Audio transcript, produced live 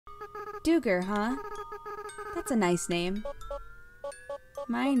Duger, huh? That's a nice name.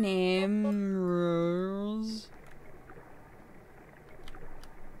 My name... Rose.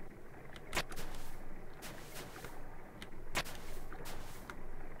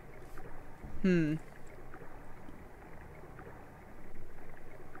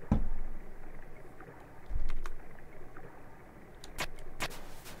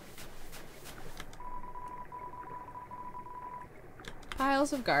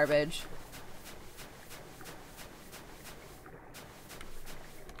 Piles of garbage.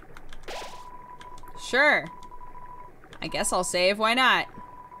 Sure. I guess I'll save. Why not?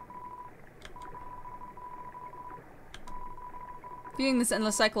 Viewing this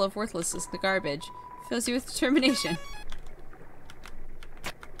endless cycle of worthlessness, the garbage, fills you with determination.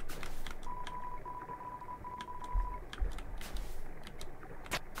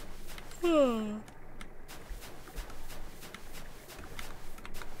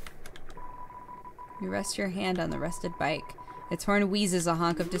 You rest your hand on the rusted bike. Its horn wheezes a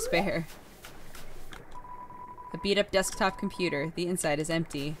honk of despair. A beat-up desktop computer. The inside is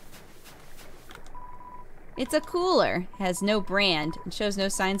empty. It's a cooler. Has no brand and shows no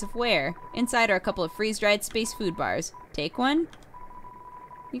signs of wear. Inside are a couple of freeze-dried space food bars. Take one?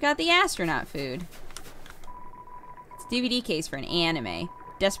 You got the astronaut food. It's a DVD case for an anime.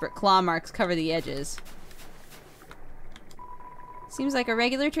 Desperate claw marks cover the edges. Seems like a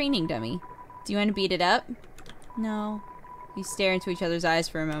regular training dummy. Do you want to beat it up? No. You stare into each other's eyes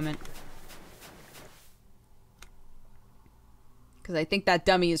for a moment. Because I think that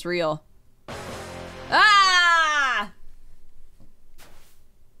dummy is real. Ah!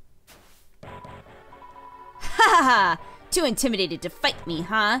 Ha ha ha! Too intimidated to fight me,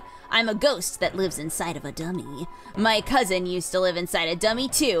 huh? I'm a ghost that lives inside of a dummy. My cousin used to live inside a dummy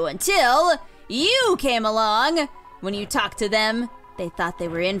too, until you came along. When you talked to them, they thought they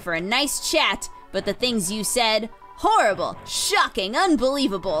were in for a nice chat, but the things you said, horrible, shocking,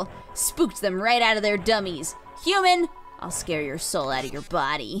 unbelievable, spooked them right out of their dummies. Human, I'll scare your soul out of your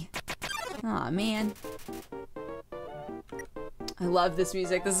body. Aw, man. I love this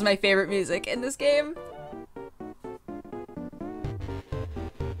music. This is my favorite music in this game.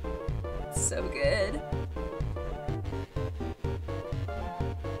 It's so good.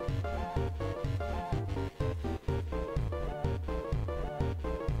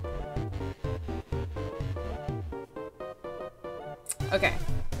 Okay.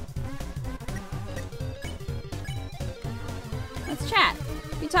 Let's chat.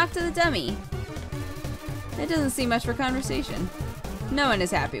 You talk to the dummy. It doesn't seem much for conversation. No one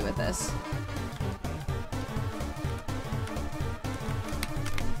is happy with this.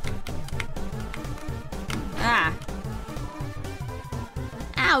 Ah.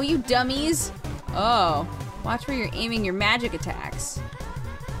 Ow, you dummies. Oh, watch where you're aiming your magic attacks.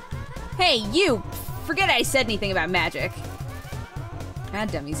 Hey, you! Forget I said anything about magic. That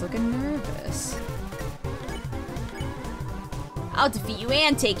dummy's looking nervous. I'll defeat you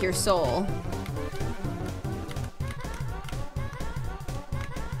and take your soul.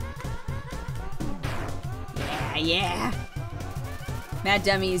 Yeah, yeah. Mad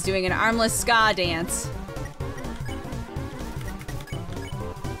Dummy is doing an armless ska dance.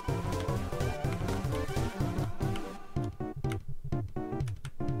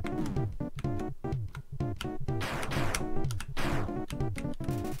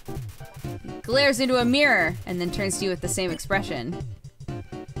 Glares into a mirror and then turns to you with the same expression.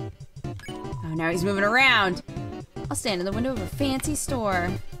 Oh, now he's moving around. I'll stand in the window of a fancy store.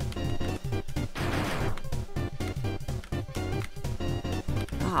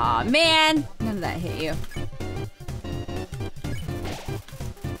 Aw, man. None of that hit you.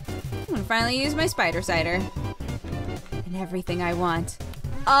 I'm gonna finally use my spider cider. And everything I want.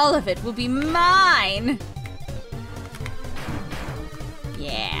 All of it will be mine.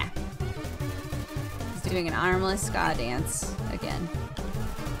 Yeah. Doing an armless ska dance again.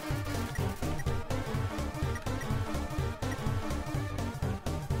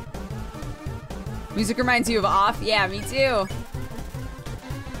 Music reminds you of Off? Yeah, me too.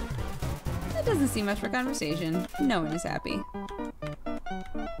 That doesn't seem much for conversation. No one is happy.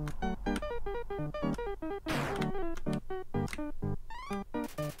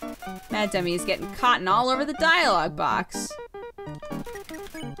 Mad Dummy is getting cotton all over the dialogue box.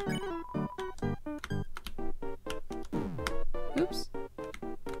 Oops.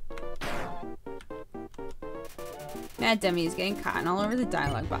 Mad Dummy is getting cotton all over the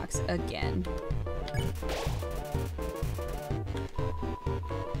dialogue box again.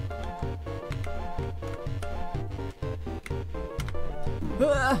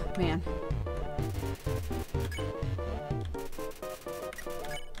 Ugh, man.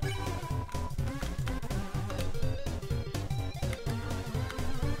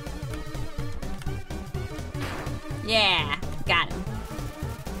 Yeah, got him.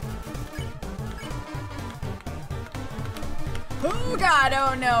 Oh god,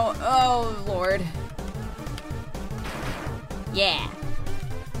 oh no, oh lord. Yeah.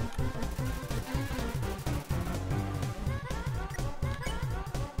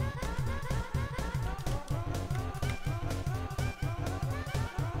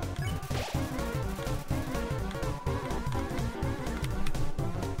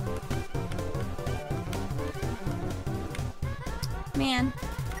 Man.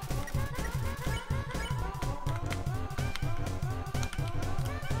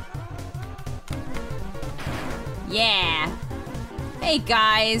 Yeah. Hey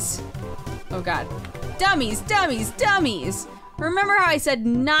guys. Oh god. Dummies, dummies, dummies. Remember how I said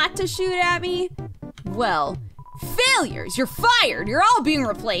not to shoot at me? Well, failures. You're fired. You're all being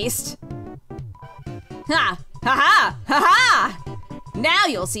replaced. Ha! Ha ha! Ha ha! Now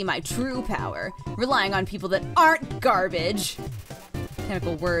you'll see my true power, relying on people that aren't garbage.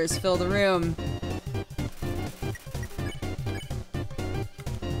 Chemical whirs fill the room.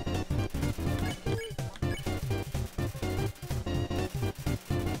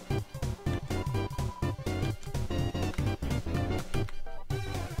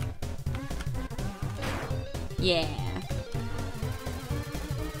 Yeah.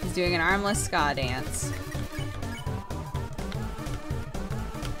 He's doing an armless ska dance.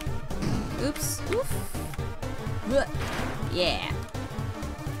 Oops. Oof. Yeah.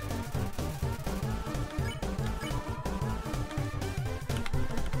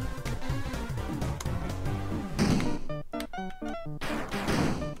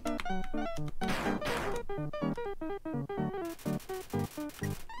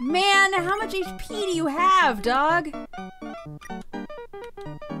 Man, how much HP do you have, dog?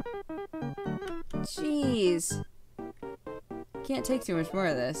 Jeez. Can't take too much more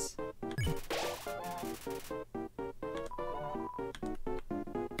of this.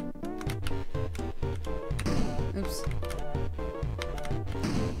 Oops.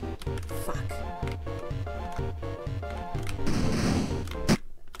 Fuck.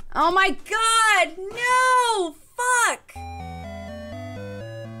 Oh my god! No! Fuck!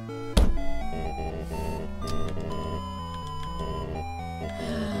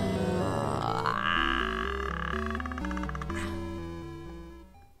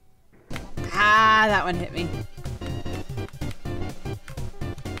 Ah, that one hit me.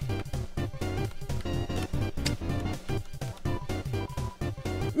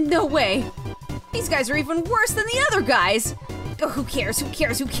 No way. These guys are even worse than the other guys. Oh, who cares? Who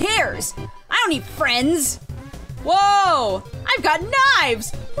cares? Who cares? I don't need friends. Whoa! I've got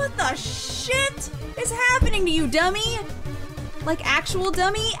knives! What the shit is happening to you, dummy? Like actual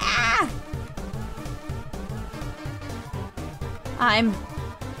dummy? Ah! I'm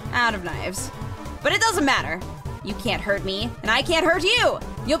out of knives. But it doesn't matter. You can't hurt me, and I can't hurt you.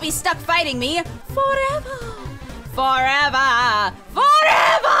 You'll be stuck fighting me forever. Forever!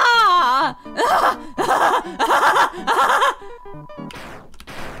 Forever!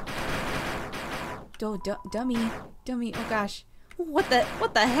 Dummy. Dummy, oh gosh. What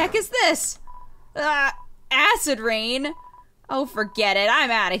the heck is this? Acid rain? Oh, forget it. I'm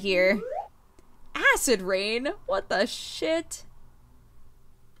out of here. Acid rain? What the shit?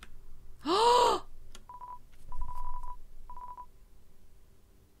 Oh!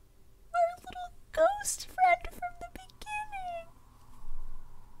 Our little ghost friend from the beginning.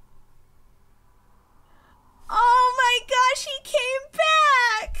 Oh my gosh, he came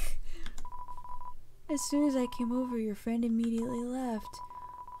back! As soon as I came over, your friend immediately left.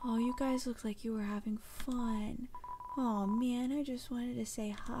 Oh, you guys look like you were having fun. Oh man, I just wanted to say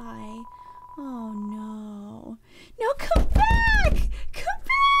hi. Oh no. No, come back! Come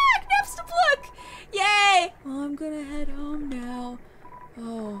back! Napstablook! Yay! Oh, I'm gonna head home now.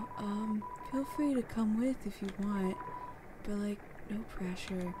 Oh, feel free to come with if you want. But like, no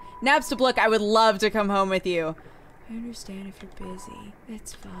pressure. Napstablook, I would love to come home with you. I understand if you're busy.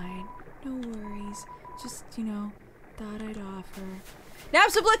 It's fine. No worries. Just, you know, thought I'd offer.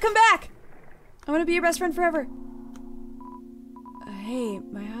 Napstablook, come back! I want to be your best friend forever. Hey,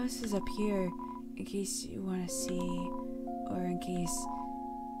 my house is up here, in case you want to see, or in case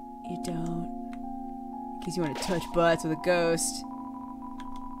you don't. In case you want to touch butts with a ghost.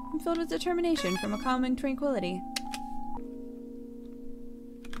 I'm filled with determination from a calming tranquility.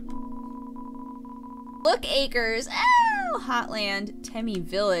 Look, Acres! Oh, Hotland, Temmie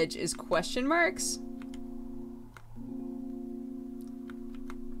Village is question marks?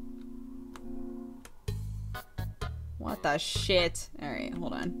 What the shit? Alright,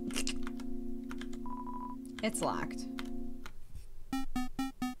 hold on. It's locked.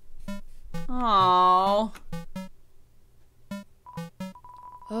 Aww.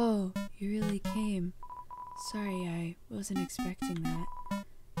 Oh, you really came. Sorry, I wasn't expecting that.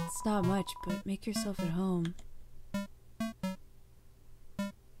 It's not much, but make yourself at home.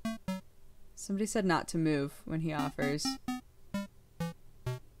 Somebody said not to move when he offers.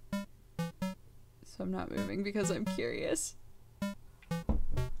 So I'm not moving because I'm curious. I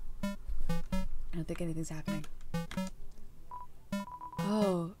don't think anything's happening.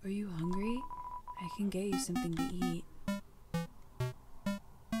 Oh, are you hungry? I can get you something to eat.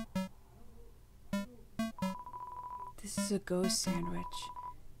 This is a ghost sandwich.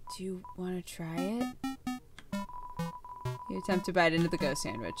 Do you want to try it? You attempt to bite into the ghost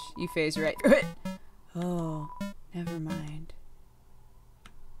sandwich. You phase right through it. Oh, never mind.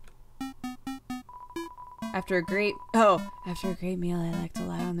 After a great meal, I like to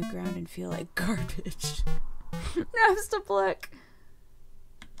lie on the ground and feel like garbage. Napstablick.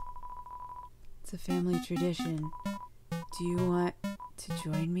 It's a family tradition. Do you want to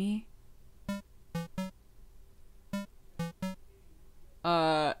join me?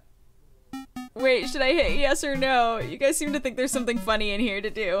 Wait, should I hit yes or no? You guys seem to think there's something funny in here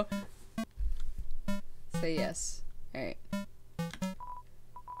to do. Say yes. Alright.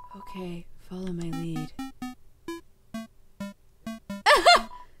 Okay, follow my lead.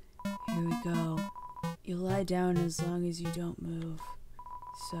 Here we go. You'll lie down as long as you don't move.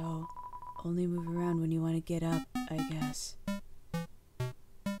 So, only move around when you want to get up, I guess.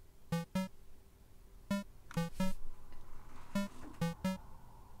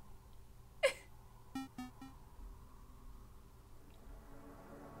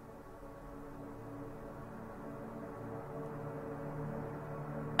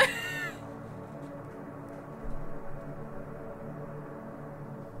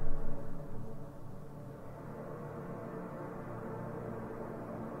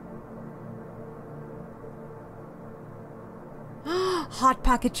 Hot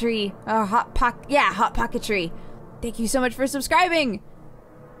Pocketry. Hot Pocketry. Thank you so much for subscribing.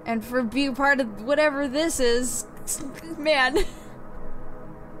 And for being part of whatever this is. Man.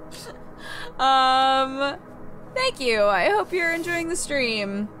 Thank you. I hope you're enjoying the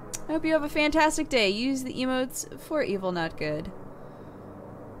stream. I hope you have a fantastic day. Use the emotes for evil, not good.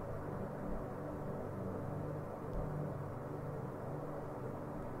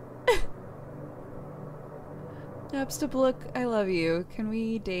 Napstablick, I love you. Can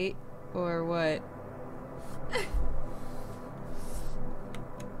we date or what?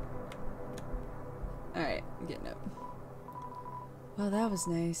 Alright, I'm getting up. Well, that was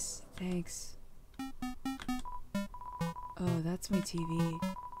nice. Thanks. Oh, that's my TV.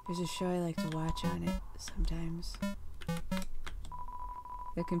 There's a show I like to watch on it sometimes.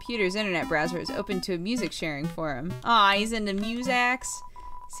 The computer's internet browser is open to a music sharing forum. Aw, he's into Musax.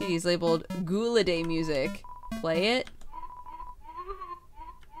 CD is labeled Guladay Music. Play it.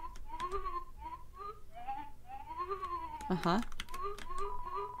 Uh-huh.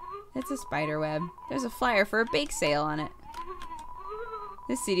 It's a spider web. There's a flyer for a bake sale on it.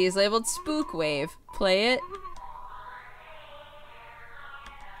 This CD is labeled Spook Wave. Play it.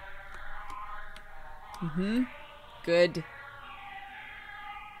 Mm-hmm. Good.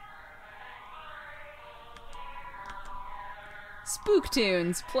 Spook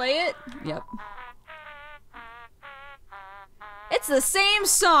Tunes. Play it. Yep. It's the same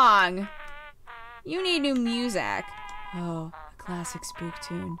song! You need new music. Oh, a classic spook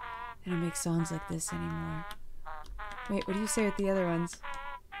tune. They don't make songs like this anymore. Wait, what do you say with the other ones?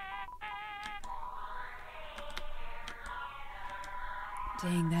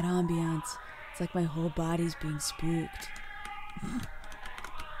 Dang, that ambiance. It's like my whole body's being spooked.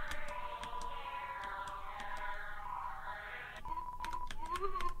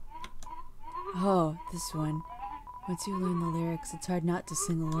 Oh, this one. Once you learn the lyrics, it's hard not to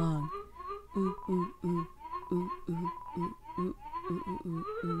sing along. Ooh, ooh, ooh, ooh, ooh, ooh, ooh, ooh, ooh,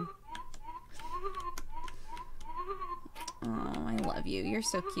 ooh. Oh, I love you. You're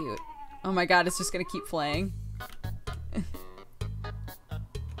so cute. Oh my god, it's just gonna keep playing.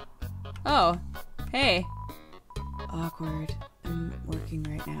 Oh, hey. Awkward. I'm working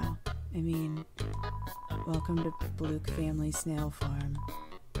right now. I mean, welcome to Blook Family Snail Farm.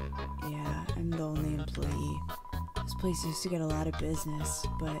 Yeah, I'm the only employee. This place used to get a lot of business,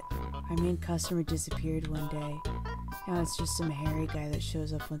 but our main customer disappeared one day. Now it's just some hairy guy that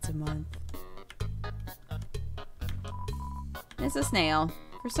shows up once a month. It's a snail.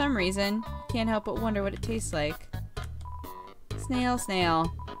 For some reason, can't help but wonder what it tastes like. Snail,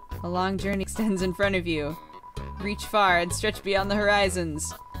 snail. A long journey extends in front of you. Reach far and stretch beyond the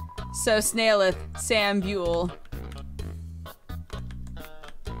horizons. So snaileth Sam Buell.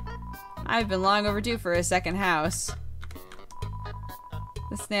 I've been long overdue for a second house.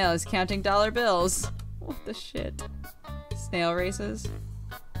 The snail is counting dollar bills. What the shit? Snail races?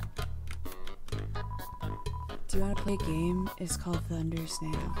 Do you want to play a game? It's called Thunder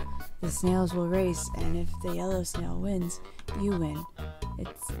Snail. The snails will race, and if the yellow snail wins, you win.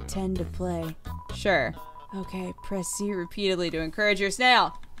 It's 10 to play. Sure. Okay, Press C repeatedly to encourage your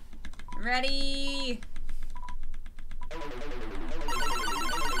snail. Ready?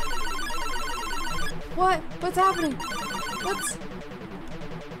 What? What's happening? What's...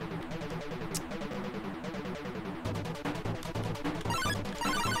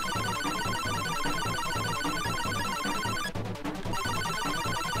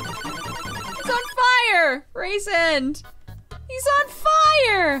 He's on fire! Race end! He's on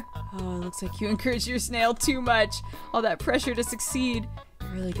fire! Oh, it looks like you encouraged your snail too much. All that pressure to succeed.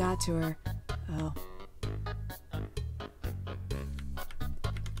 I really got to her. Oh.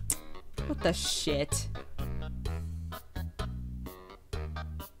 What the shit?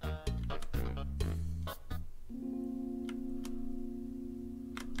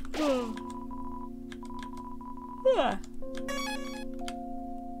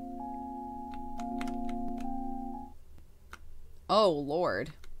 Oh,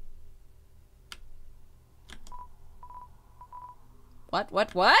 Lord.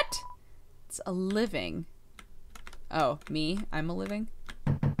 What? It's a living. Oh, me? I'm a living?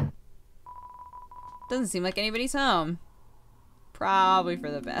 Doesn't seem like anybody's home. Probably for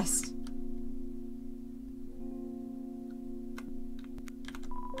the best.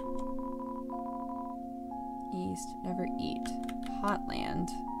 East, never eat. Hotland.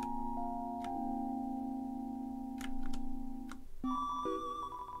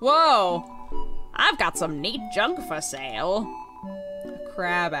 Whoa! I've got some neat junk for sale. A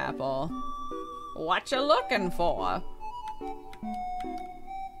crab apple. What you looking for?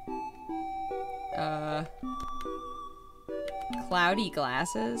 Cloudy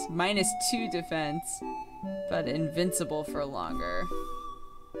glasses? -2 defense, but invincible for longer.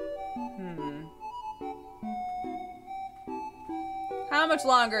 How much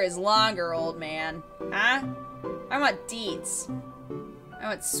longer is longer, old man? Huh? I want deets. I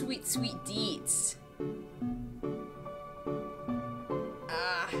want sweet, sweet deets.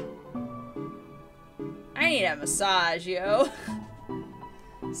 I need a massage, yo.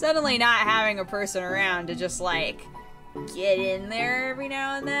 Suddenly not having a person around to just, like, get in there every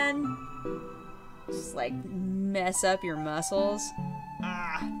now and then. Just, like, mess up your muscles.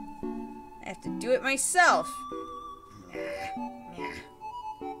 I have to do it myself.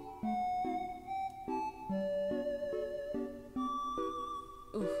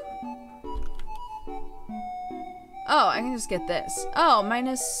 Oh, I can just get this. Oh,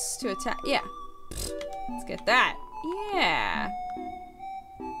 -2 to attack. Yeah. Let's get that. Yeah.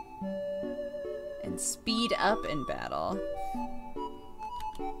 And speed up in battle.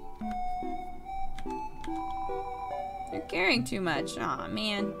 You're carrying too much. Aw,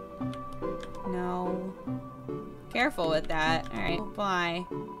 man. No. Careful with that. Alright, bye.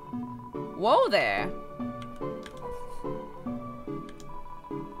 Whoa there!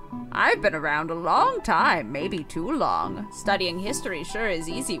 I've been around a long time, maybe too long. Studying history sure is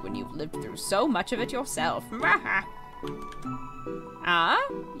easy when you've lived through so much of it yourself.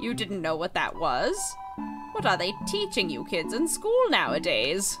 You didn't know what that was? What are they teaching you kids in school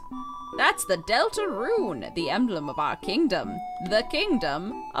nowadays? That's the Delta Rune, the emblem of our kingdom. The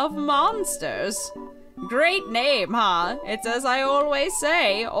kingdom of monsters. Great name, huh? It's as I always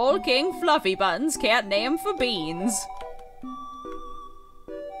say, old King Fluffy Buns can't name for beans.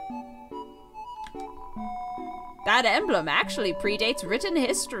 That emblem actually predates written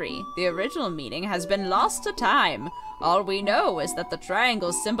history. The original meaning has been lost to time. All we know is that the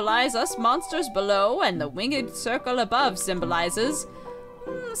triangles symbolize us monsters below, and the winged circle above symbolizes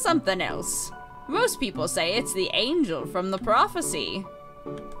something else. Most people say it's the angel from the prophecy.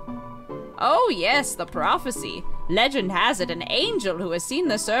 Oh yes, the prophecy. Legend has it an angel who has seen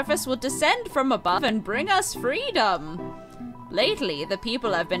the surface will descend from above and bring us freedom. Lately, the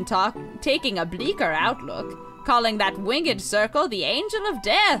people have been taking a bleaker outlook, calling that winged circle the angel of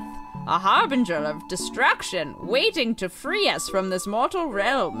death, a harbinger of destruction, waiting to free us from this mortal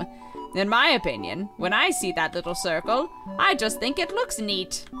realm. In my opinion, when I see that little circle, I just think it looks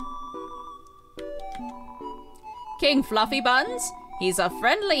neat. King Fluffy Buns? He's a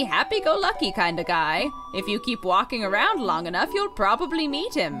friendly, happy-go-lucky kind of guy. If you keep walking around long enough, you'll probably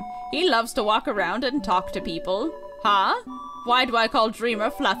meet him. He loves to walk around and talk to people. Huh? Why do I call Dreamer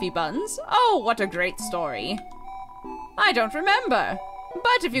Fluffy Buns? Oh, what a great story. I don't remember.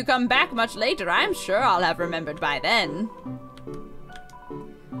 But if you come back much later, I'm sure I'll have remembered by then.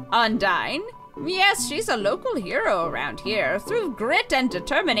 Undine, Yes, she's a local hero around here. Through grit and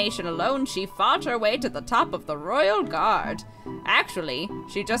determination alone, she fought her way to the top of the Royal Guard. Actually,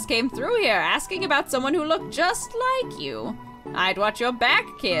 she just came through here asking about someone who looked just like you. I'd watch your back,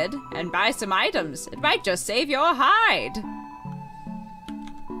 kid, and buy some items. It might just save your hide.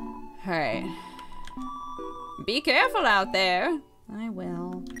 Alright. Be careful out there. I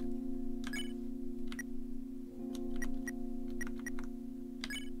will.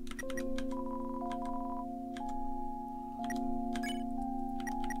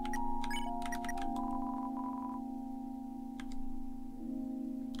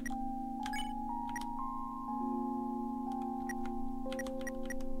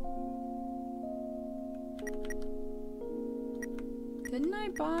 Didn't I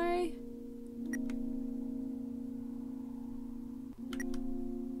buy?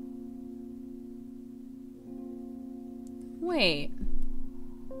 Wait.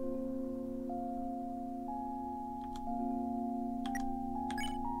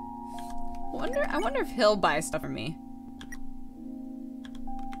 I wonder if he'll buy stuff for me.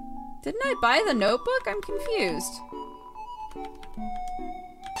 Didn't I buy the notebook? I'm confused.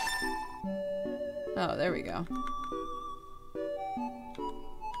 Oh, there we go.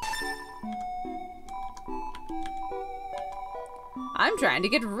 I'm trying to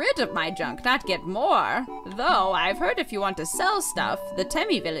get rid of my junk, not get more. Though, I've heard if you want to sell stuff, the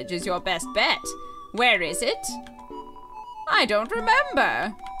Temmie village is your best bet. Where is it? I don't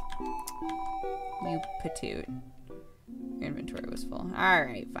remember. You patoot. Your inventory was full.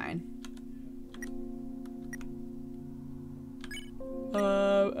 Alright, fine.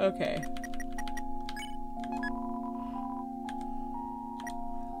 Okay.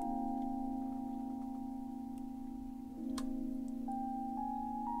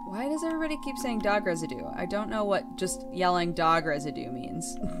 Why does everybody keep saying dog residue? I don't know what just yelling dog residue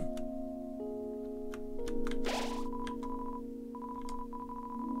means.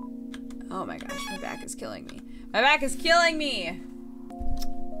 Oh my gosh, my back is killing me. My back is killing me!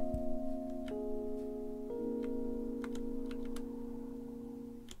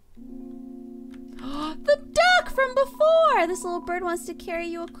 The duck from before! This little bird wants to carry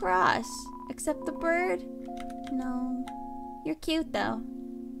you across. Except the bird? No. You're cute though.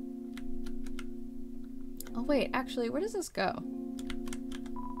 Oh wait, actually, where does this go?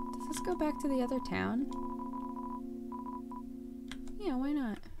 Does this go back to the other town? Yeah, why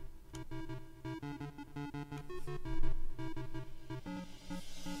not?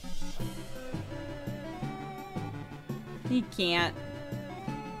 He can't.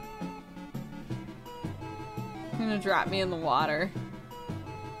 He's gonna drop me in the water.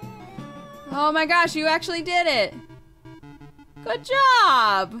 Oh my gosh, you actually did it! Good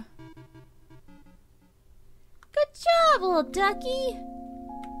job! Good job, little ducky!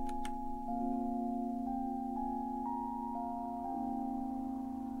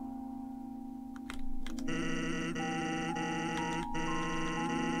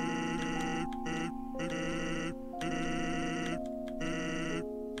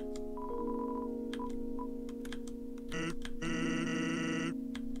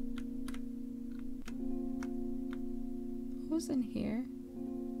 Who's in here?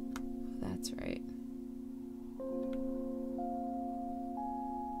 Oh, that's right.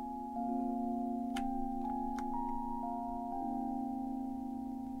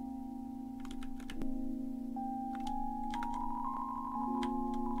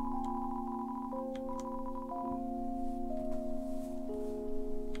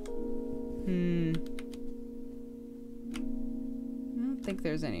 I don't think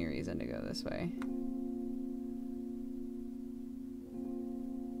there's any reason to go this way.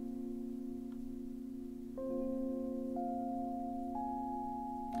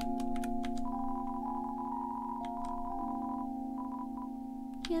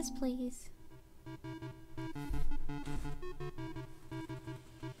 Yes, please.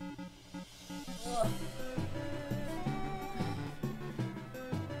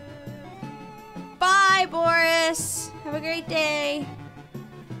 Bye, Boris. Have a great day.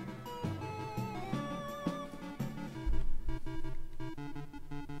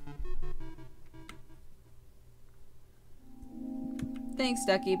 Thanks,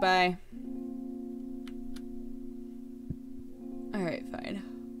 Ducky. Bye. Alright, fine.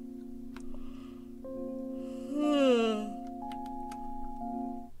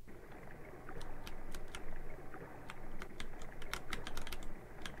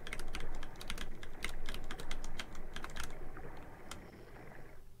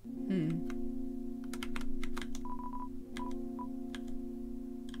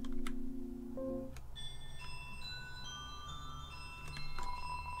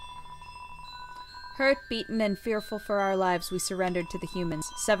 Hurt, beaten, and fearful for our lives, we surrendered to the humans.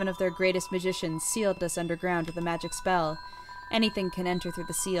 7 of their greatest magicians sealed us underground with a magic spell. Anything can enter through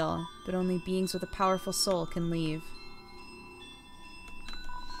the seal, but only beings with a powerful soul can leave.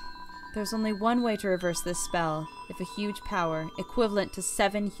 There's only one way to reverse this spell. If a huge power, equivalent to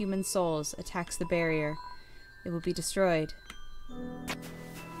 7 human souls, attacks the barrier, it will be destroyed.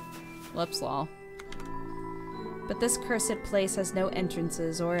 Whoops, lol. But this cursed place has no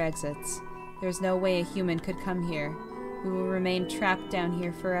entrances or exits. There's no way a human could come here. We will remain trapped down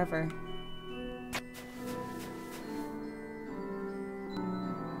here forever.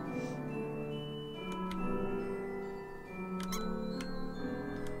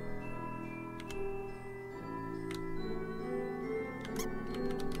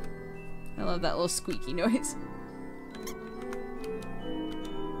 I love that little squeaky noise.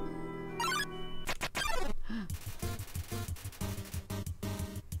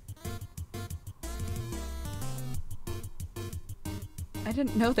 I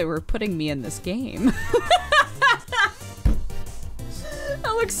didn't know they were putting me in this game.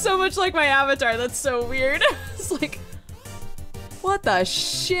 That looks so much like my avatar. That's so weird. It's like, what the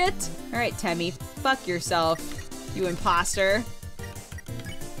shit? All right, Temmie, fuck yourself, you imposter.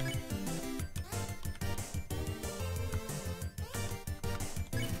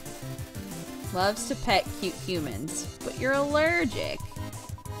 Loves to pet cute humans, but you're allergic.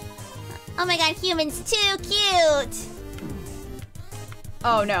 Oh my god, humans too cute!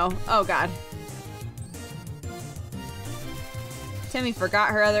 Oh no. Oh god. Temmie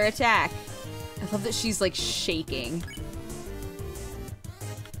forgot her other attack. I love that she's like shaking.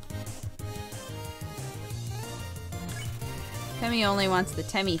 Temmie only wants the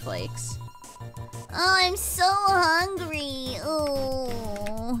Temmie flakes. Oh, I'm so hungry.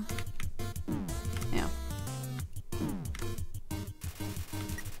 Oh. Yeah.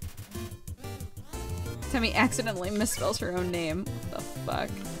 Temmie accidentally misspells her own name. What the fuck?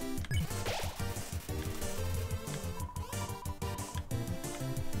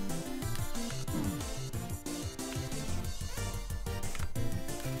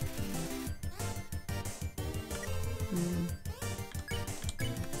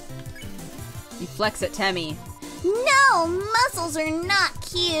 You flex at Temmie. No, muscles are not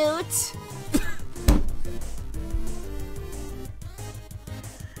cute.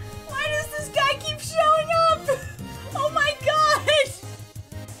 Why does this guy keep showing up? Oh my god!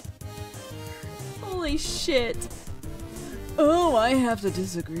 Holy shit. Oh, I have to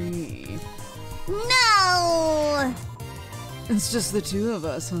disagree. No! It's just the 2 of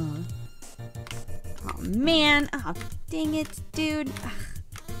us, huh? Oh man. Oh, dang it, dude.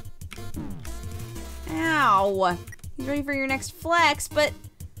 Ow. He's ready for your next flex, but...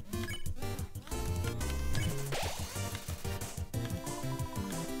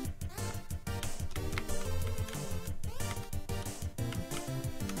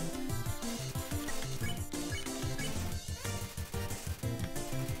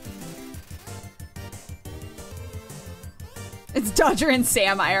 It's Dodger and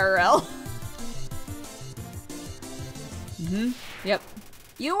Sam IRL. Mm-hmm. Yep.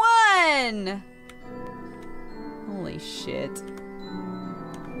 You won! Holy shit.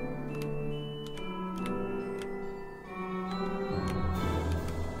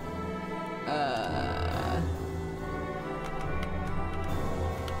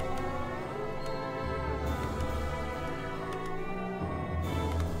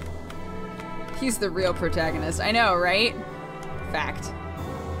 He's the real protagonist. I know, right? Fact.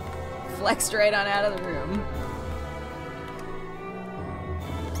 Flexed right on out of the room.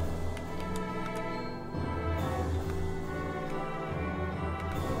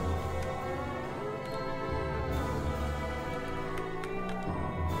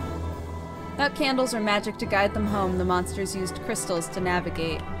 Without candles or magic to guide them home, the monsters used crystals to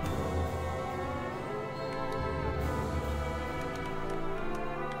navigate.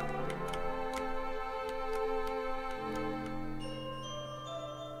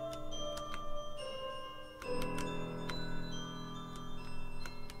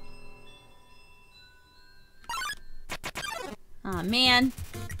 Aw, man.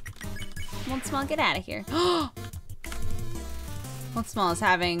 Won't Small, get out of here. Won't Small is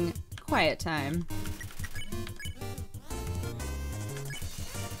having quiet time.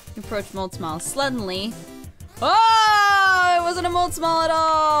 You approach Mold Small. Suddenly. Oh! It wasn't a Mold Small at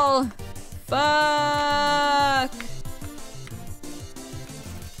all! Fuck!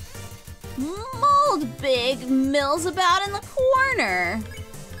 Mold Big mills about in the corner.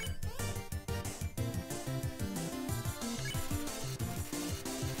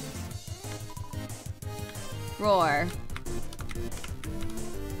 Roar.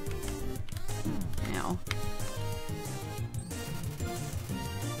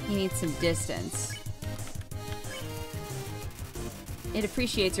 He needs some distance. It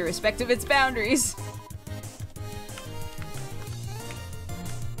appreciates your respect of its boundaries.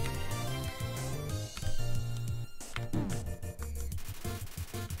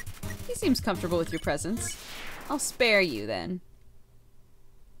 He seems comfortable with your presence. I'll spare you then.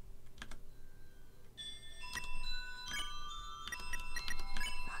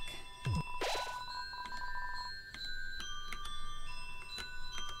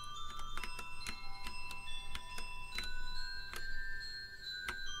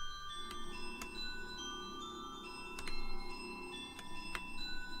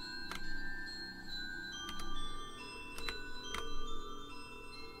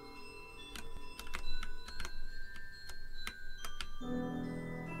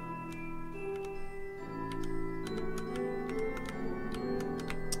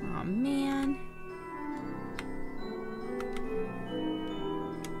 Oh man.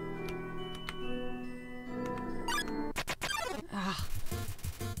 Ah.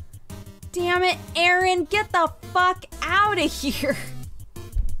 Damn it, Aaron, get the fuck out of here.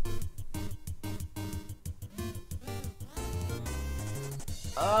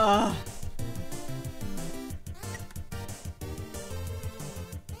 Ugh.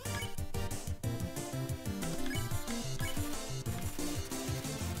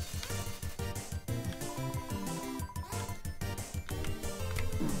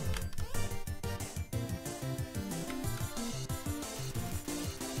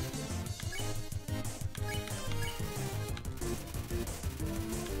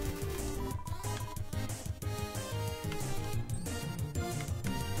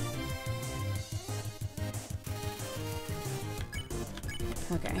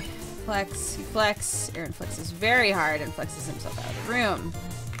 Okay. Flex, you flex. Aaron flexes very hard and flexes himself out of the room.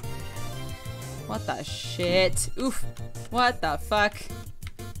 What the shit? Oof. What the fuck?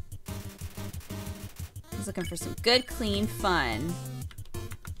 He's looking for some good, clean fun.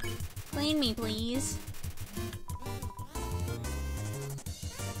 Clean me, please.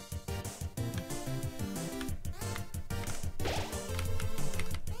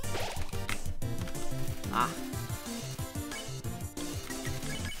 Ah.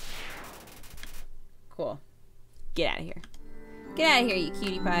 Cool. Get out of here. Get out of here, you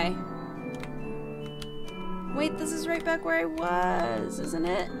cutie pie. Wait, this is right back where I was, isn't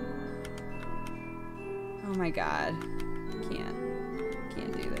it? Oh my god.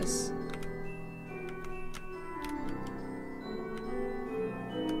 Can't do this.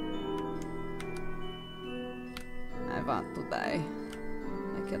 I want to die.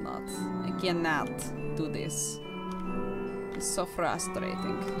 I cannot do this. It's so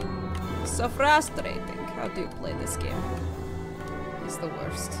frustrating. So frustrating. How do you play this game? It's the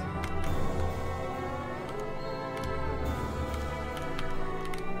worst.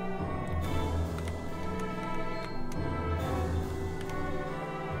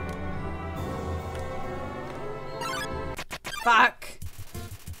 Fuck!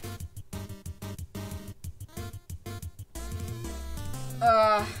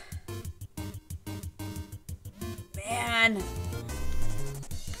 Man!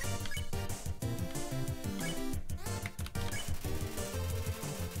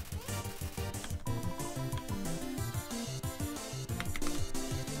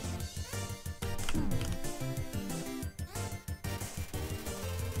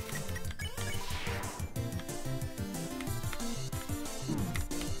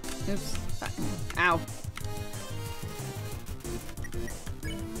 Oops. Fuck. Ow.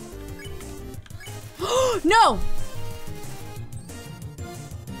 No!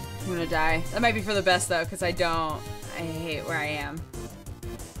 I'm gonna die. That might be for the best though, because I hate where I am.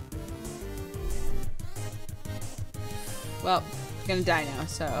 Well, I'm gonna die now,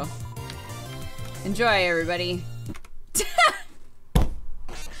 so enjoy, everybody.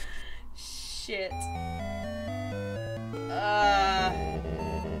 Shit.